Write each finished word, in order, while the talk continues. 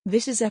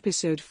This is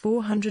episode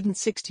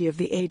 460 of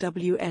the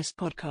AWS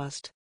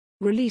podcast,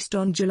 released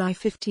on July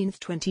 15,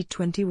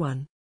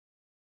 2021.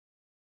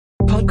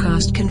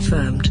 Podcast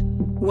confirmed.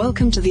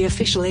 Welcome to the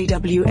official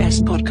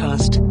AWS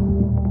podcast.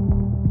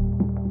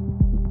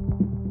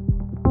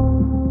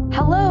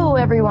 Hello,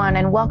 everyone,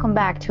 and welcome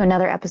back to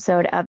another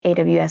episode of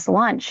AWS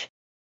Lunch.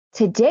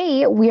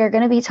 Today, we are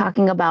going to be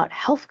talking about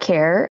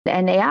healthcare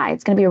and AI.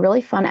 It's going to be a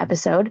really fun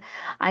episode.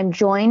 I'm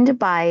joined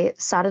by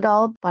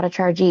Satyadal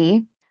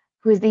Bhattacharjee,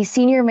 who is the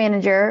Senior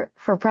Manager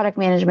for Product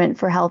Management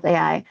for Health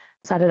AI.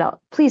 Satyadal,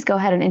 please go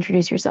ahead and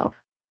introduce yourself.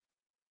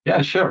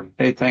 Yeah, sure.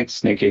 Hey,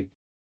 thanks, Nikki.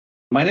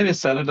 My name is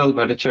Satyadal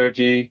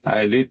Bhattacharjee.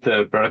 I lead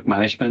the product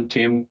management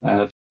team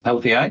at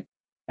Health AI,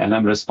 and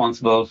I'm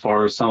responsible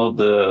for some of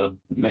the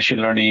machine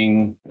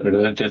learning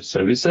related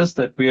services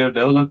that we are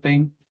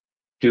developing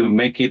to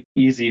make it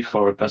easy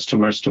for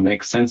customers to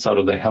make sense out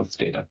of their health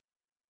data.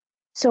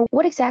 So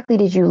what exactly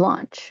did you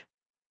launch?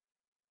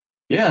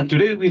 Yeah,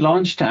 today we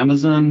launched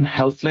Amazon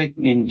Health Lake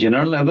in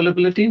general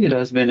availability. It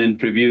has been in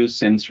preview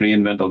since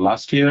reInvent of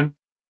last year.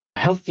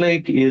 Health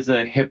Lake is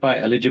a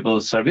HIPAA-eligible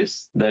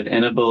service that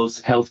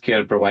enables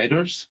healthcare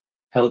providers,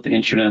 health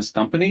insurance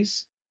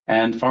companies,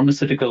 and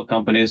pharmaceutical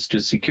companies to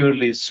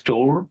securely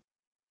store,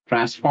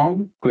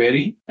 transform,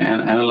 query,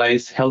 and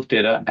analyze health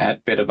data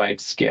at petabyte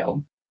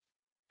scale.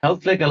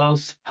 Health Lake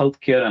allows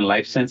healthcare and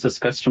life sciences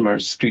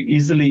customers to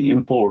easily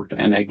import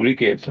and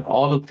aggregate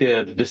all of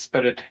their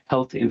disparate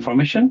health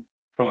information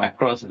from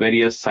across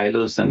various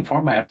silos and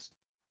formats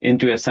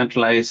into a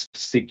centralized,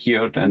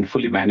 secured, and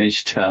fully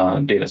managed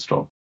data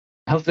store.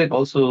 Health Lake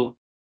also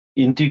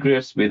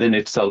integrates within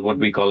itself what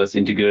we call as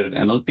integrated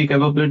NLP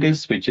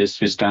capabilities, which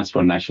stands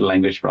for natural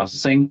language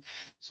processing.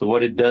 So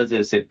what it does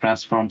is it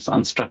transforms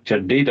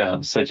unstructured data,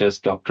 such as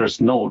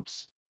doctors'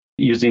 notes,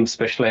 using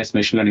specialized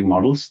machine learning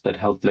models that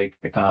Health Lake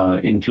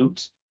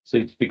includes. So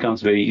it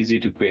becomes very easy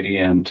to query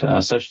and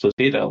search those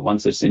data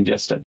once it's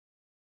ingested.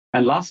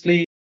 And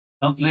lastly,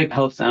 Health Lake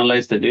helps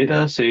analyze the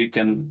data so you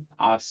can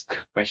ask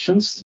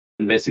questions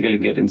and basically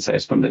get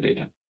insights from the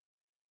data.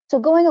 So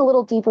going a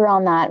little deeper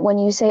on that, when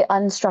you say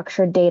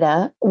unstructured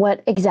data,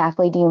 what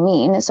exactly do you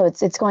mean? So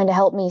it's going to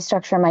help me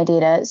structure my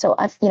data. So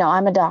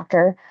I'm a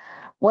doctor.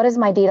 What does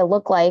my data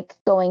look like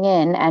going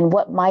in, and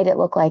what might it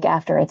look like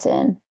after it's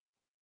in?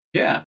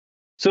 Yeah.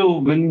 So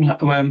when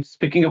I'm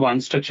speaking of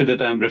unstructured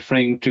data, I'm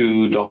referring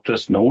to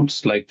doctor's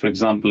notes. Like, for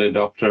example, a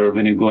doctor,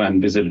 when you go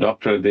and visit a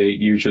doctor, they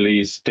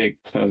usually take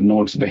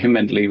notes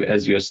vehemently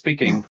as you're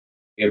speaking.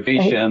 Your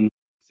patient,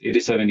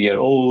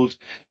 87-year-old,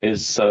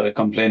 is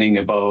complaining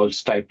about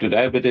type 2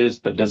 diabetes,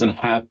 but doesn't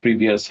have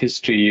previous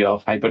history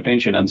of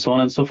hypertension and so on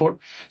and so forth.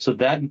 So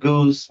that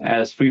goes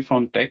as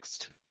free-form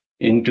text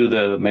into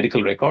the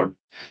medical record.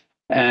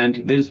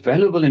 And there's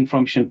valuable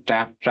information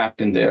trapped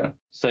in there,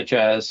 such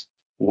as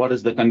what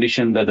is the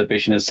condition that the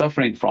patient is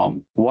suffering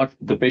from, what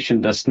the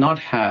patient does not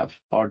have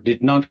or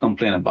did not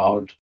complain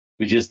about,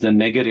 which is the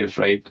negative,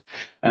 right?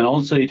 And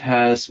also it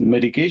has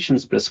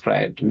medications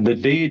prescribed, the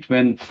date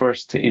when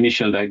first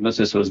initial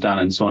diagnosis was done,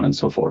 and so on and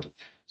so forth.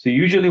 So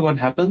usually what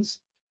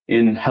happens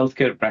in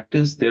healthcare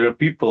practice, there are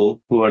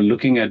people who are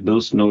looking at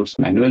those notes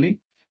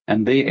manually,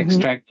 and they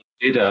extract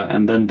data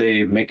and then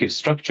they make it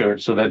structured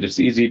so that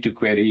it's easy to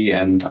query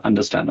and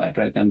understand that,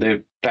 right? And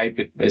they type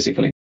it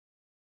basically.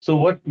 So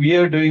what we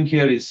are doing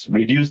here is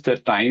reduce the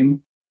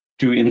time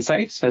to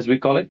insights, as we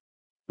call it,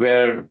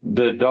 where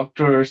the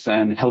doctors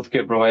and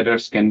healthcare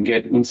providers can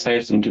get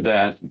insights into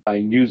that by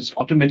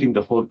automating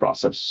the whole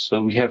process.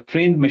 So we have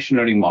trained machine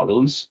learning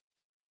models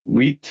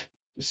with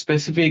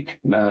specific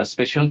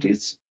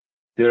specialties.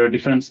 There are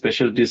different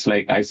specialties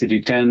like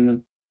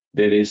ICD-10.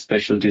 There is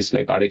specialties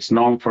like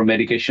RxNorm for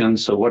medication.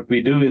 So what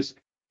we do is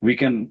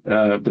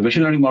the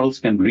machine learning models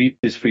can read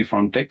this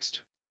free-form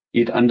text.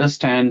 It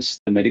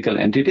understands the medical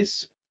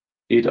entities.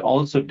 It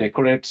also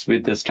decorates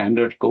with the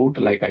standard code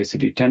like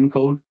ICD-10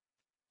 code.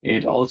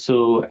 It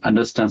also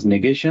understands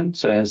negation.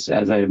 So as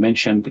I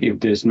mentioned,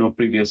 if there's no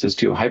previous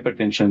history of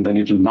hypertension, then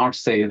it will not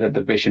say that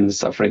the patient is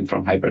suffering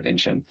from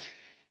hypertension.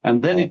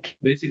 And then it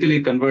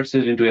basically converts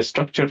it into a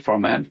structured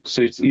format.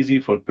 So it's easy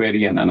for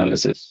query and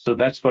analysis. So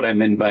that's what I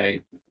meant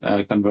by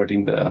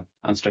converting the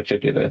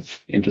unstructured data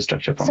into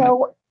structured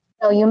format.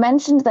 So you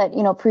mentioned that,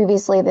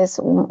 previously this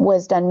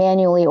was done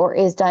manually or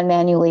is done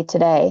manually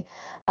today.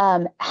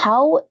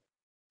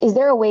 Is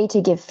there a way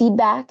to give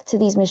feedback to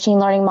these machine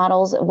learning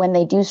models when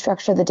they do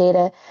structure the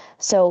data?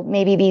 So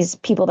maybe these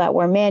people that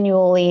were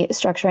manually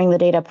structuring the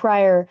data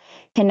prior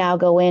can now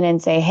go in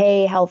and say,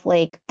 hey, Health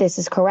Lake, this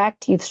is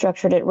correct. You've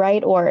structured it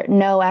right. Or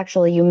no,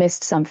 actually, you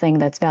missed something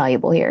that's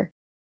valuable here.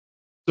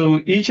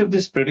 So each of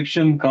these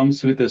prediction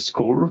comes with a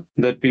score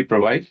that we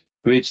provide,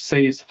 which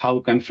says how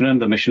confident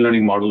the machine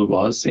learning model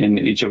was in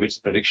each of its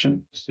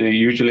prediction. So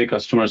usually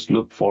customers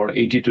look for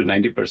 80 to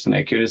 90%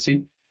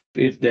 accuracy.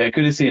 If the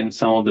accuracy in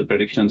some of the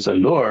predictions are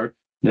lower,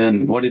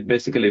 then what it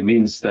basically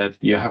means that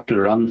you have to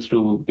run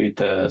through with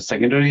a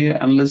secondary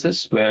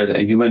analysis where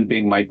a human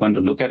being might want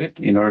to look at it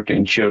in order to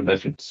ensure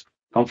that it's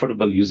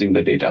comfortable using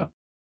the data.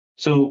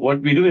 So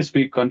what we do is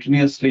we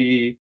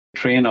continuously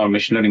train our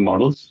machine learning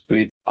models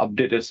with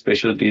updated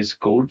specialties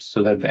codes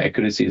so that the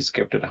accuracy is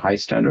kept at a high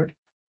standard.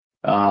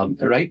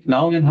 Right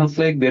now in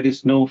HealthLake, there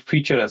is no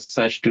feature as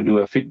such to do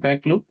a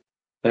feedback loop.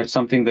 That's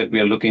something that we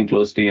are looking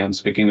closely and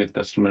speaking with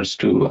customers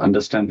to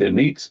understand their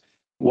needs.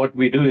 What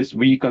we do is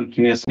we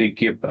continuously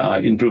keep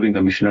improving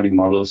the machine learning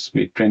models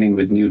with training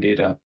with new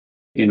data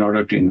in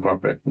order to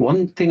incorporate.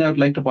 One thing I would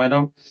like to point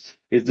out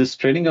is this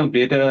training of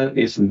data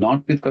is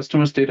not with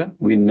customers' data.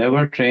 We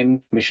never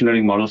train machine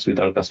learning models with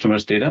our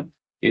customers' data.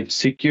 It's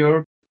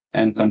secure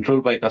and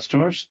controlled by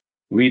customers.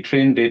 We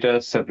train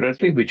data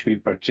separately, which we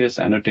purchase,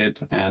 annotate,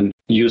 and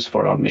use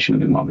for our machine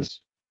learning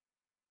models.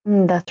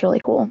 That's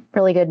really cool.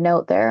 Really good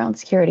note there on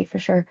security for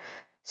sure.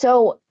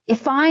 So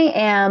if I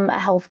am a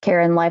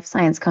healthcare and life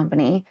science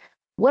company,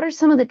 what are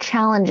some of the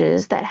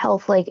challenges that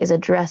HealthLake is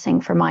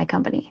addressing for my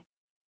company?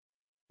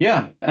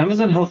 Yeah,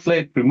 Amazon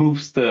HealthLake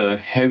removes the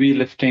heavy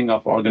lifting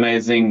of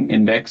organizing,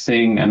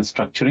 indexing, and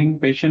structuring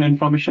patient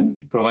information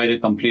to provide a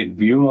complete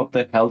view of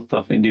the health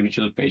of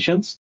individual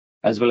patients,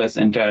 as well as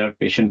entire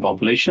patient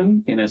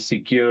population in a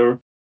secure,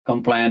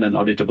 compliant, and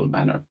auditable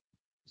manner.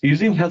 So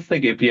using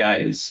HealthLake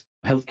APIs,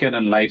 healthcare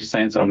and life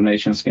science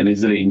organizations can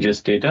easily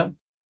ingest data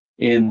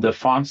in the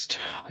FAST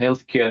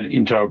Healthcare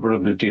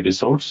Interoperability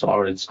Resource,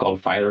 or it's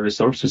called FHIR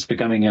resource. It's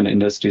becoming an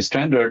industry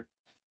standard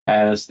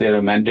as there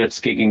are mandates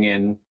kicking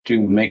in to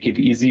make it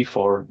easy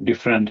for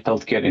different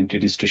healthcare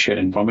entities to share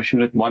information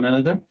with one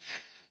another.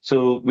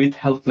 So with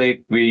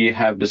HealthLake, we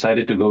have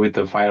decided to go with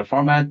the FHIR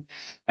format,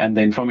 and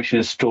the information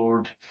is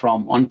stored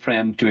from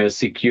on-prem to a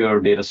secure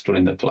data store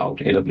in the cloud,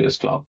 AWS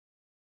cloud.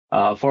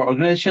 For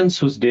organizations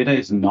whose data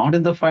is not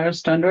in the FHIR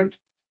standard,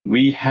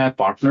 we have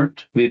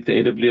partnered with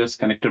AWS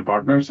connector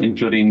partners,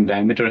 including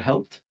Diameter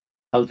Health,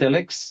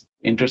 HealthLX,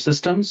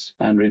 InterSystems,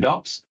 and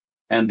Redox,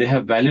 and they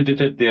have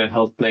validated their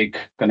HealthLake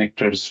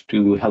connectors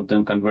to help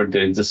them convert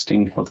their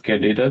existing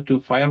healthcare data to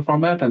FHIR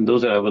format, and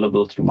those are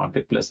available through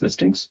marketplace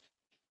listings.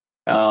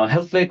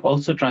 HealthLake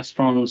also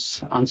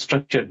transforms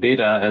unstructured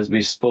data, as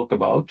we spoke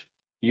about,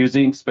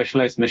 using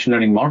specialized machine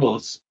learning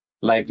models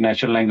like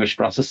natural language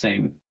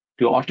processing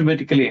to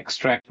automatically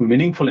extract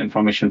meaningful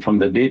information from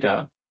the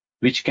data,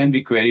 which can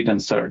be queried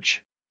and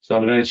searched. So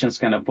organizations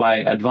can apply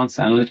advanced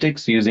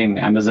analytics using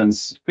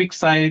Amazon's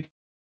QuickSight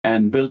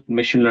and build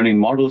machine learning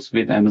models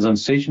with Amazon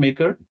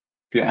SageMaker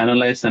to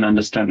analyze and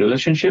understand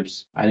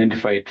relationships,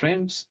 identify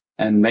trends,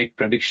 and make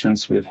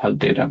predictions with health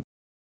data.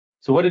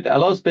 So what it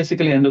allows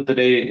basically, end of the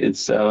day,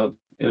 it's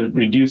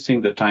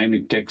reducing the time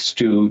it takes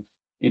to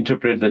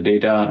interpret the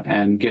data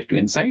and get to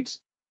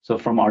insights. So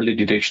from early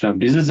detection of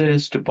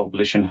diseases to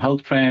population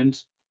health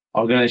trends,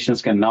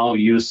 organizations can now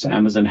use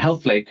Amazon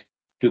HealthLake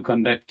to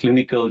conduct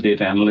clinical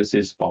data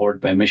analysis powered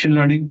by machine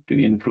learning to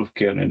improve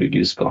care and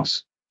reduce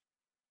costs.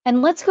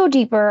 And let's go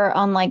deeper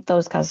on like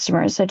those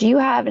customers. So do you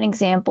have an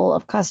example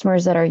of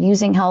customers that are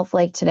using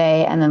HealthLake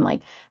today, and then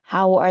like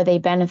how are they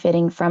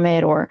benefiting from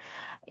it? Or,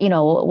 you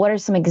know, what are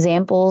some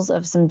examples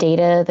of some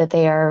data that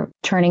they are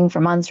turning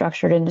from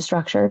unstructured into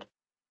structured?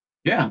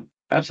 Yeah,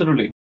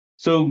 absolutely.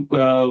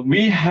 So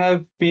we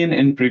have been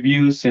in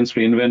preview since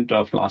reInvent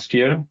of last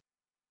year,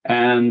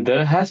 and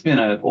there has been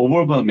an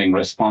overwhelming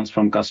response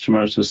from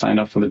customers who sign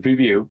up for the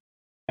preview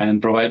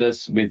and provide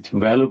us with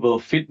valuable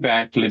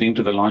feedback leading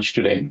to the launch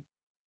today.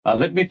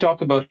 Let me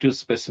talk about two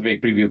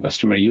specific preview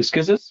customer use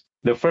cases.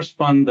 The first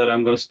one that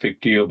I'm going to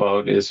speak to you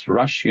about is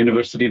Rush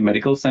University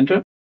Medical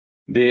Center.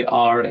 They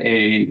are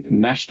a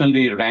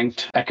nationally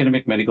ranked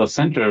academic medical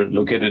center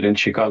located in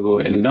Chicago,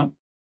 Illinois.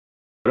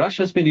 Rush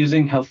has been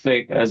using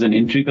HealthLake as an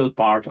integral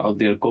part of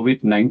their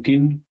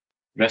COVID-19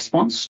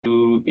 response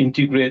to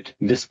integrate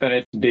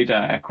disparate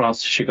data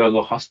across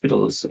Chicago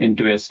hospitals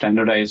into a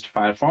standardized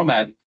FHIR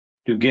format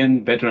to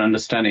gain better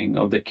understanding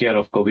of the care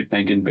of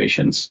COVID-19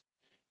 patients.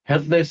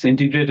 HealthLake's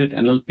integrated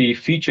NLP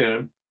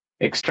feature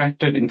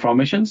extracted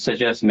information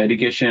such as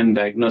medication,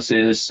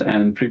 diagnosis,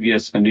 and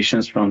previous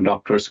conditions from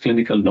doctors'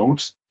 clinical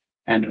notes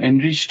and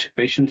enriched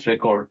patient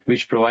record,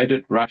 which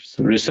provided Rush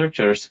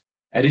researchers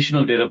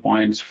additional data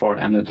points for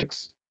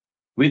analytics.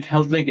 With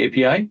HealthLake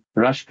API,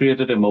 Rush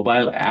created a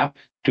mobile app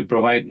to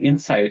provide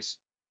insights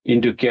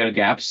into care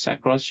gaps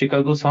across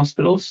Chicago's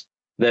hospitals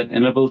that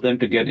enable them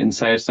to get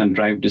insights and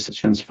drive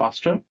decisions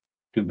faster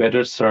to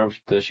better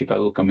serve the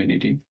Chicago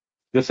community.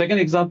 The second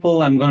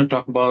example I'm going to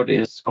talk about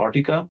is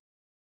Cortica.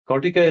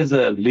 Cortica is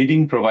a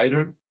leading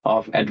provider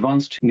of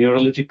advanced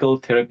neurological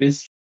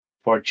therapies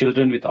for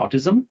children with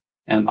autism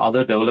and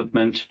other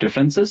development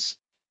differences.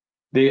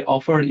 They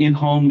offer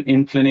in-home,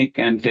 in-clinic,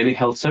 and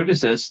telehealth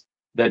services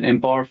that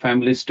empower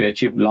families to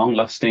achieve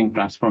long-lasting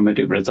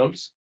transformative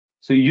results.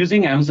 So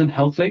using Amazon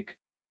HealthLake,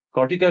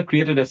 Cortica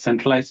created a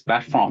centralized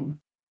platform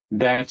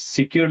that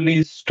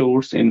securely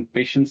stores in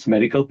patients'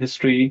 medical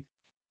history,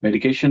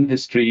 medication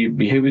history,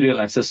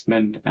 behavioral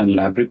assessment, and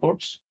lab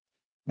reports.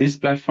 This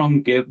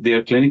platform gave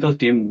their clinical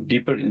team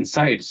deeper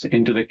insights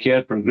into the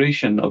care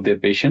progression of their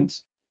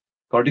patients.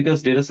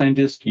 Cortica's data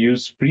scientists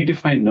use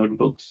predefined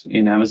notebooks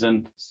in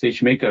Amazon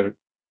SageMaker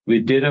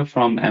with data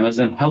from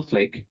Amazon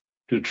HealthLake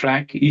to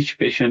track each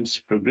patient's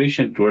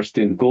progression towards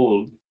their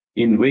goal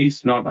in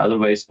ways not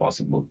otherwise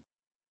possible.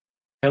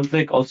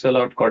 HealthLake also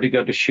allowed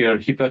Cortica to share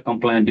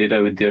HIPAA-compliant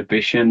data with their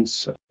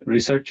patients,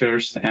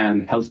 researchers,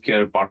 and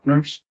healthcare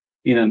partners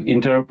in an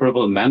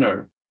interoperable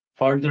manner,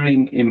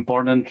 furthering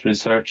important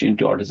research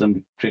into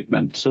autism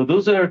treatment. So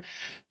those are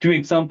two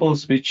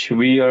examples which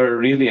we are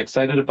really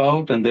excited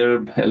about, and there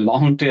are a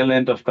long tail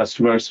end of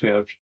customers who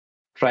have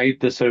tried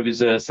the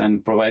services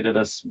and provided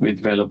us with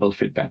valuable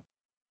feedback.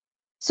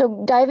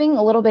 So diving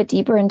a little bit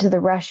deeper into the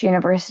Rush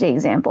University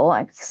example,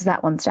 because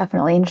that one's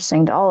definitely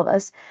interesting to all of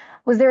us,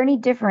 was there any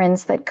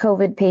difference that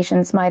COVID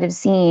patients might have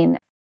seen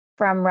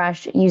from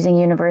Rush using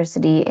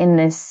University in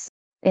this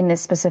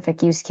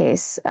specific use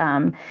case?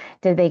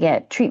 Did they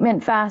get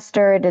treatment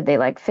faster? Did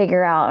they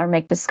figure out or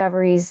make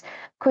discoveries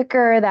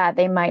quicker that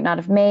they might not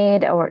have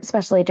made, or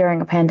especially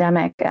during a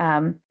pandemic?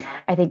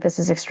 I think this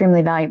is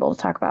extremely valuable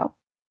to talk about.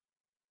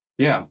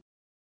 Yeah.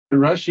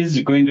 Rush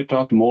is going to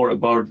talk more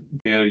about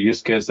their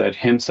use case at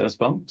HIMSS as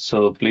well,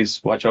 so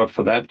please watch out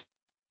for that.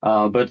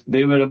 But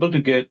they were able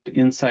to get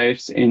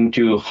insights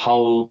into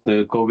how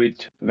the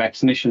COVID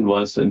vaccination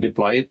was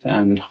deployed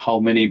and how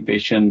many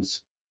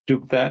patients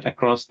took that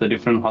across the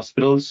different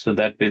hospitals, so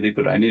that way they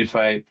could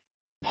identify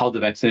how the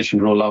vaccination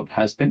rollout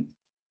has been.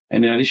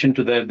 And in addition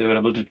to that, they were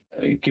able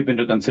to keep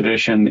into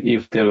consideration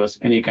if there was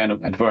any kind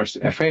of adverse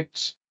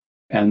effects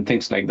and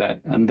things like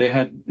that. And they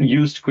had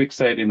used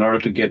QuickSight in order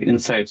to get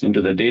insights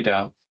into the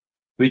data,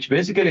 which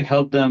basically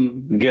helped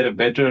them get a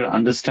better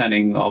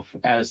understanding of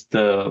as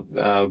the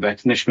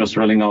vaccination was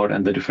rolling out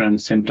and the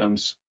different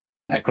symptoms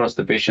across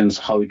the patients,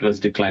 how it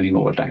was declining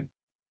over time.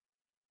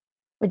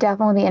 Would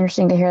definitely be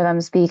interesting to hear them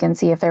speak and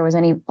see if there was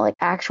any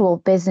actual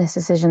business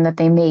decision that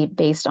they made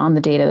based on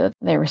the data that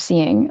they were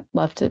seeing.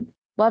 Love to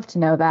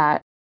know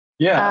that.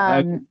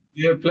 Yeah,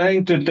 we are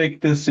planning to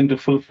take this into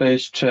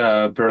full-fledged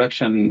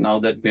production now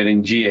that we're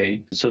in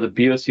GA. So the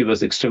POC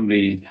was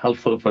extremely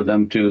helpful for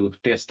them to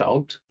test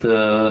out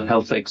the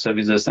HealthLake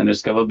services and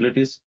its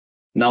capabilities.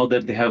 Now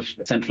that they have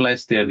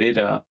centralized their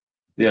data,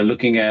 they are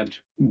looking at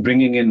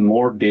bringing in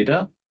more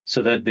data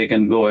so that they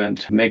can go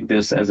and make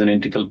this as an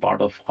integral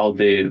part of how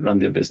they run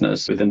their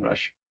business within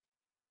Rush.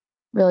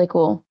 Really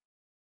cool.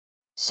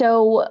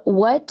 So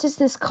what does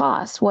this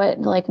cost? What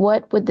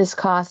would this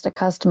cost a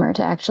customer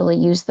to actually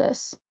use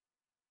this?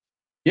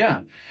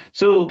 Yeah,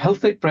 so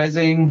HealthLake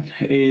pricing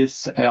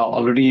is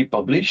already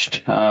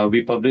published.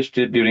 We published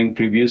it during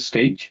preview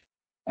stage,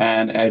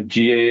 and at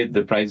GA,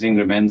 the pricing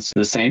remains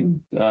the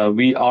same.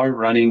 We are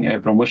running a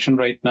promotion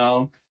right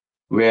now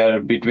where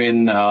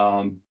between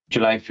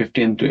July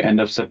 15th to end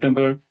of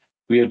September,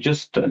 we are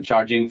just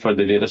charging for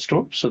the data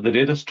store. So the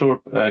data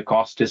store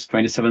cost is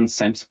 27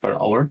 cents per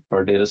hour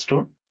per data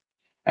store.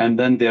 And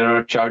then there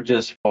are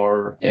charges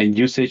for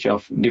usage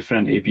of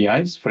different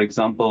APIs. For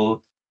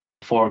example,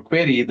 for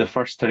query, the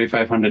first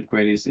 3,500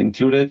 queries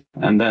included,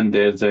 and then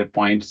there's a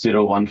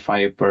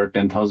 0.015 per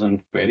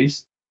 10,000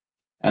 queries.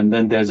 And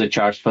then there's a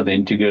charge for the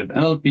integrated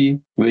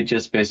NLP, which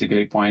is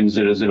basically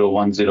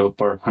 0.0010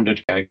 per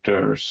 100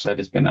 characters that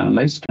has been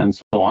analyzed, and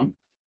so on.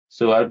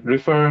 So I'd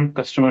refer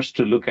customers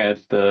to look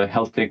at the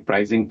HealthLake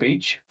pricing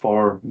page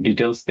for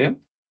details there.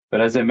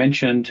 But as I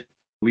mentioned,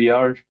 we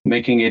are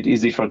making it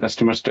easy for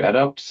customers to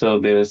adopt. So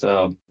there's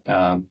a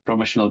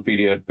promotional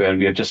period where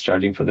we are just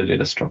charging for the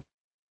data store.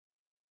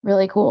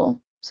 Really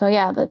cool. So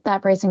yeah,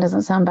 that pricing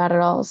doesn't sound bad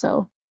at all.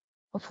 So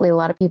hopefully a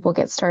lot of people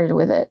get started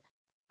with it.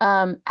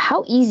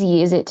 How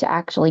easy is it to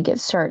actually get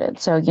started?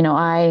 So,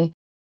 I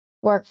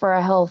work for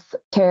a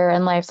healthcare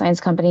and life science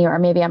company, or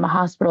maybe I'm a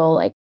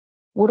hospital.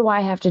 What do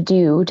I have to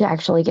do to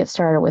actually get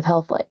started with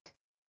HealthLake?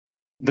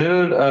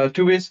 There are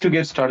two ways to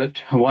get started.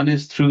 One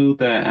is through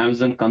the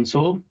Amazon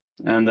console,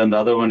 and then the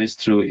other one is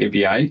through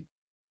API.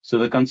 So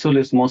the console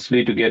is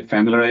mostly to get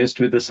familiarized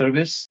with the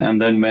service.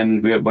 And then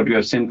what we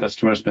have seen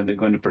customers, when they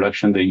go into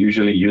production, they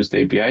usually use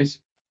the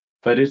APIs.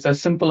 But it's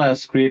as simple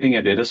as creating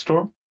a data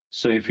store.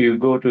 So if you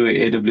go to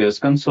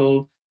AWS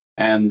console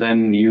and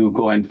then you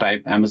go and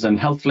type Amazon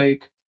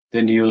HealthLake,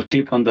 then you'll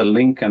click on the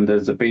link and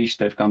there's a page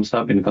that comes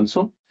up in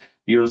console.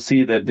 You'll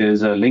see that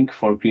there's a link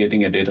for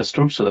creating a data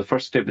store. So the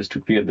first step is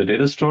to create the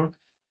data store.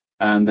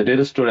 And the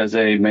data store, as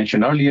I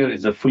mentioned earlier,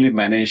 is a fully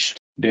managed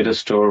data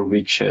store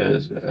which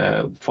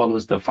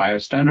follows the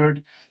FHIR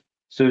standard.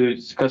 So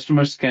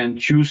customers can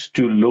choose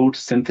to load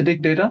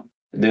synthetic data.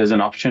 There's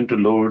an option to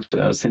load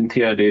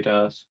Synthia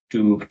data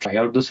to try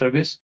out the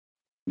service.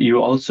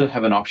 You also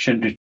have an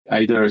option to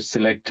either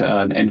select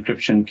an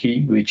encryption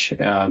key, which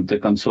the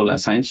console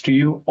assigns to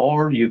you,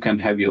 or you can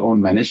have your own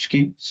managed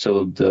key.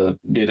 So the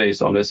data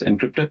is always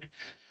encrypted.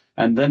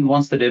 And then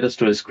once the data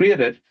store is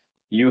created,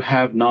 you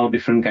have now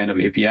different kind of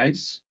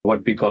APIs,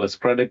 what we call a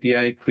CRUD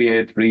API,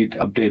 create, read,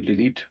 update,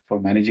 delete for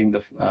managing the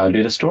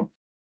data store.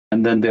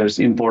 And then there's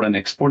import and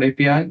export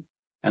API.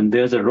 And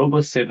there's a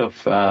robust set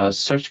of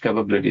search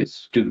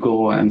capabilities to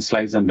go and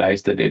slice and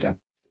dice the data.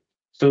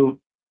 So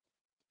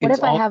what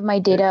if I have my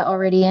data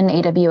already in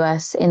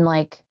AWS in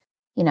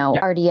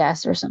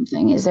RDS or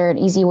something? Is there an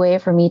easy way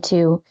for me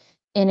to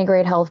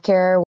integrate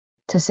healthcare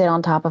to sit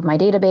on top of my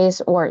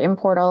database or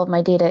import all of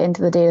my data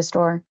into the data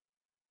store?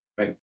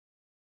 Right.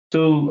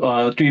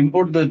 So to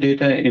import the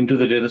data into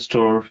the data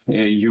store,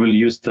 you will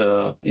use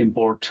the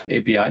import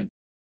API.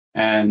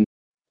 And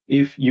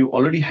if you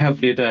already have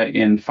data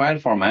in file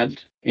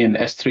format in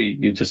S3,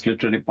 you just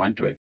literally point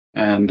to it.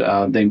 And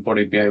the import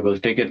API will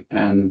take it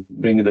and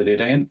bring the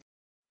data in.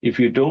 If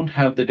you don't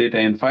have the data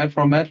in file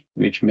format,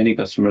 which many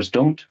customers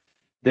don't,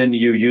 then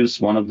you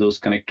use one of those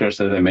connectors,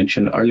 as I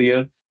mentioned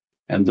earlier.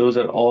 And those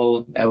are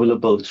all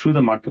available through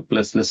the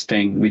marketplace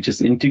listing, which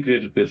is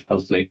integrated with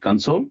HealthLake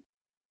console.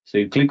 So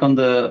you click on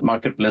the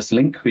marketplace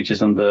link, which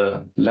is on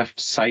the left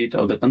side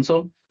of the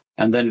console,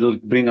 and then it'll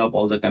bring up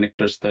all the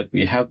connectors that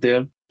we have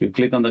there. You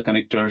click on the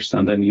connectors,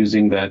 and then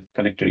using that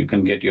connector, you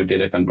can get your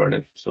data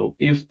converted. So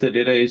if the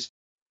data is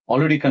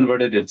already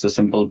converted, it's a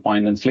simple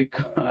point and click.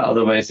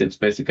 Otherwise, it's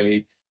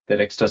basically that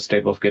extra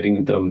step of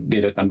getting the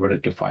data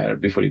converted to FHIR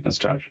before you can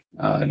start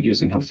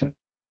using HealthLake.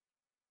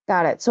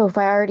 Got it. So if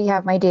I already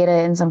have my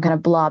data in some kind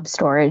of blob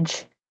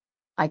storage,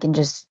 I can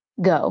just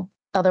go.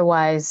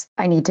 Otherwise,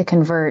 I need to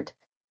convert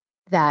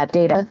that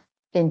data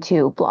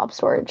into blob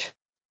storage.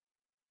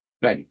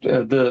 Right.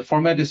 The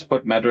format is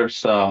what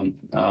matters.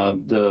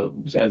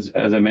 As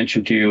I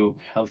mentioned to you,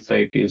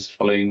 HealthLake is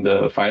following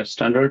the FHIR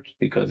standard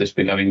because it's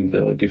becoming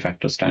the de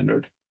facto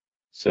standard.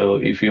 So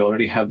if you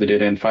already have the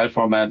data in file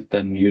format,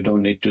 then you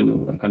don't need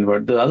to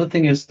convert. The other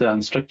thing is the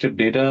unstructured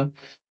data.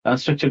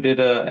 Unstructured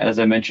data, as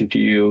I mentioned to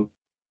you,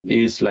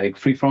 is like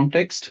free-form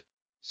text.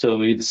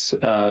 So it's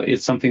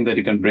something that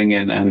you can bring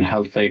in, and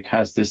HealthLake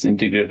has this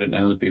integrated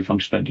NLP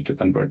functionality to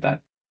convert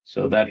that.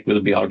 So that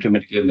will be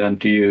automatically done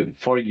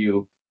for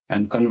you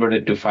and convert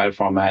it to file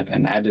format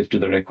and add it to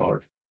the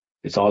record.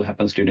 This all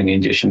happens during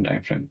ingestion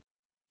timeframe.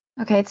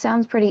 Okay, it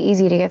sounds pretty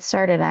easy to get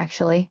started,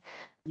 actually.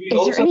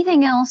 Is there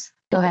anything else?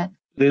 Go ahead.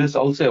 There is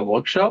also a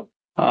workshop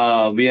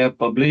we have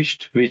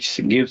published,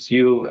 which gives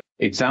you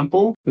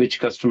example, which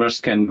customers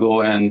can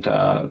go and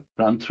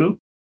run through,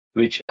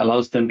 which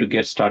allows them to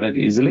get started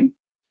easily.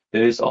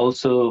 There is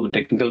also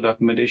technical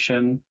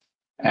documentation,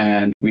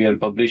 and we are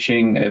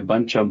publishing a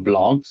bunch of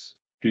blogs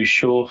to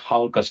show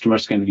how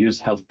customers can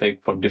use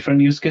HealthLake for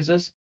different use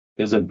cases.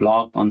 There's a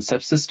blog on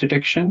sepsis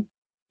detection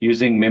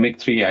using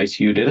Mimic3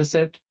 ICU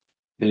dataset.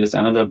 There is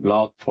another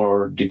blog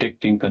for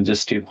detecting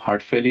congestive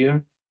heart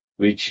failure,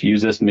 which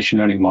uses machine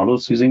learning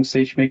models using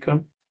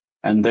SageMaker.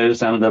 And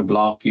there's another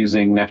blog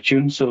using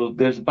Neptune. So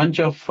there's a bunch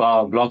of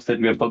blogs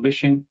that we are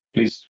publishing.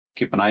 Please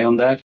keep an eye on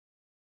that.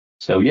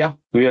 So yeah,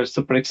 we are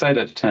super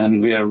excited,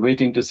 and we are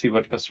waiting to see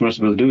what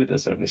customers will do with the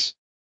service.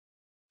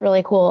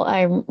 Really cool.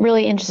 I'm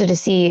really interested to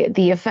see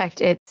the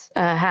effect it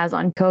has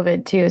on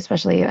COVID too,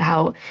 especially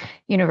how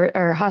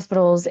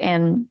hospitals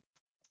and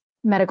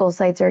medical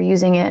sites are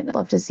using it. I'd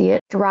love to see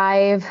it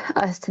drive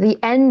us to the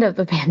end of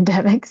the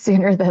pandemic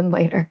sooner than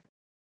later.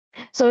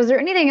 So is there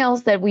anything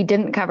else that we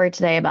didn't cover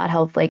today about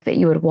HealthLake that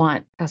you would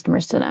want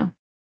customers to know?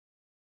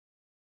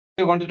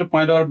 I wanted to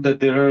point out that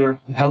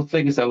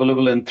HealthLake is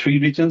available in 3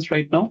 regions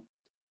right now.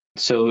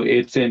 So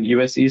it's in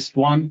US East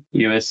 1,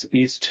 US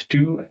East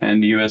 2,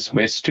 and US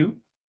West 2.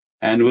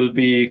 And we'll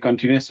be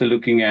continuously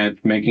looking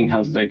at making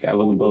HealthLake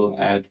available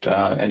at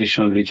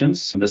additional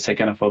regions in the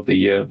second half of the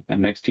year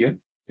and next year,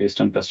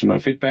 based on customer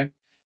feedback.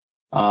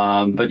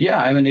 But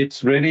yeah, I mean,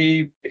 it's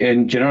ready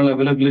in general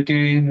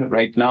availability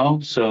right now.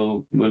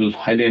 So we'll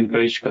highly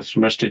encourage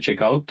customers to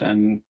check out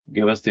and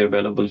give us their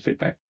available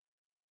feedback.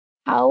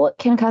 How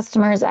can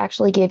customers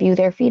actually give you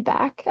their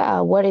feedback?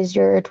 What is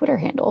your Twitter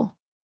handle?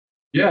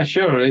 Yeah,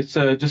 sure. It's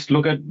just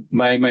look at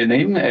my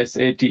name,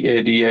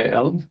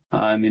 Satadal.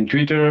 I'm in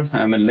Twitter,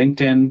 I'm in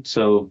LinkedIn.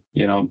 So,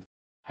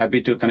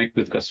 happy to connect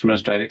with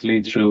customers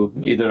directly through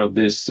either of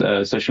these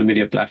social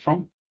media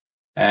platform.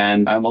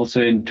 And I'm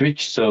also in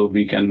Twitch, so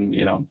we can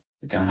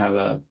have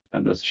a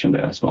conversation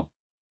there as well.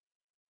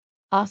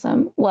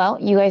 Awesome. Well,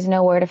 you guys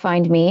know where to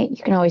find me.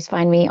 You can always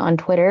find me on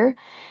Twitter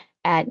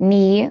at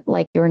knee,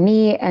 like your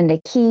knee, and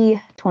a key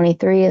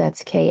 23.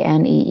 That's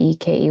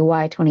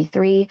KNEEKEY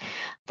 23.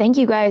 Thank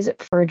you guys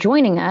for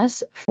joining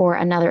us for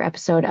another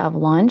episode of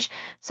Launch.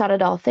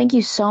 Satadal, thank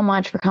you so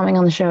much for coming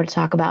on the show to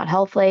talk about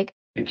HealthLake.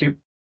 Thank you.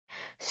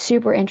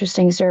 Super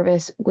interesting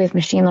service with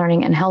machine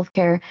learning and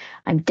healthcare.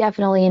 I'm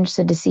definitely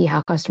interested to see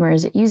how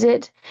customers use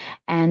it.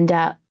 And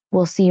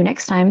we'll see you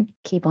next time.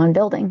 Keep on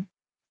building.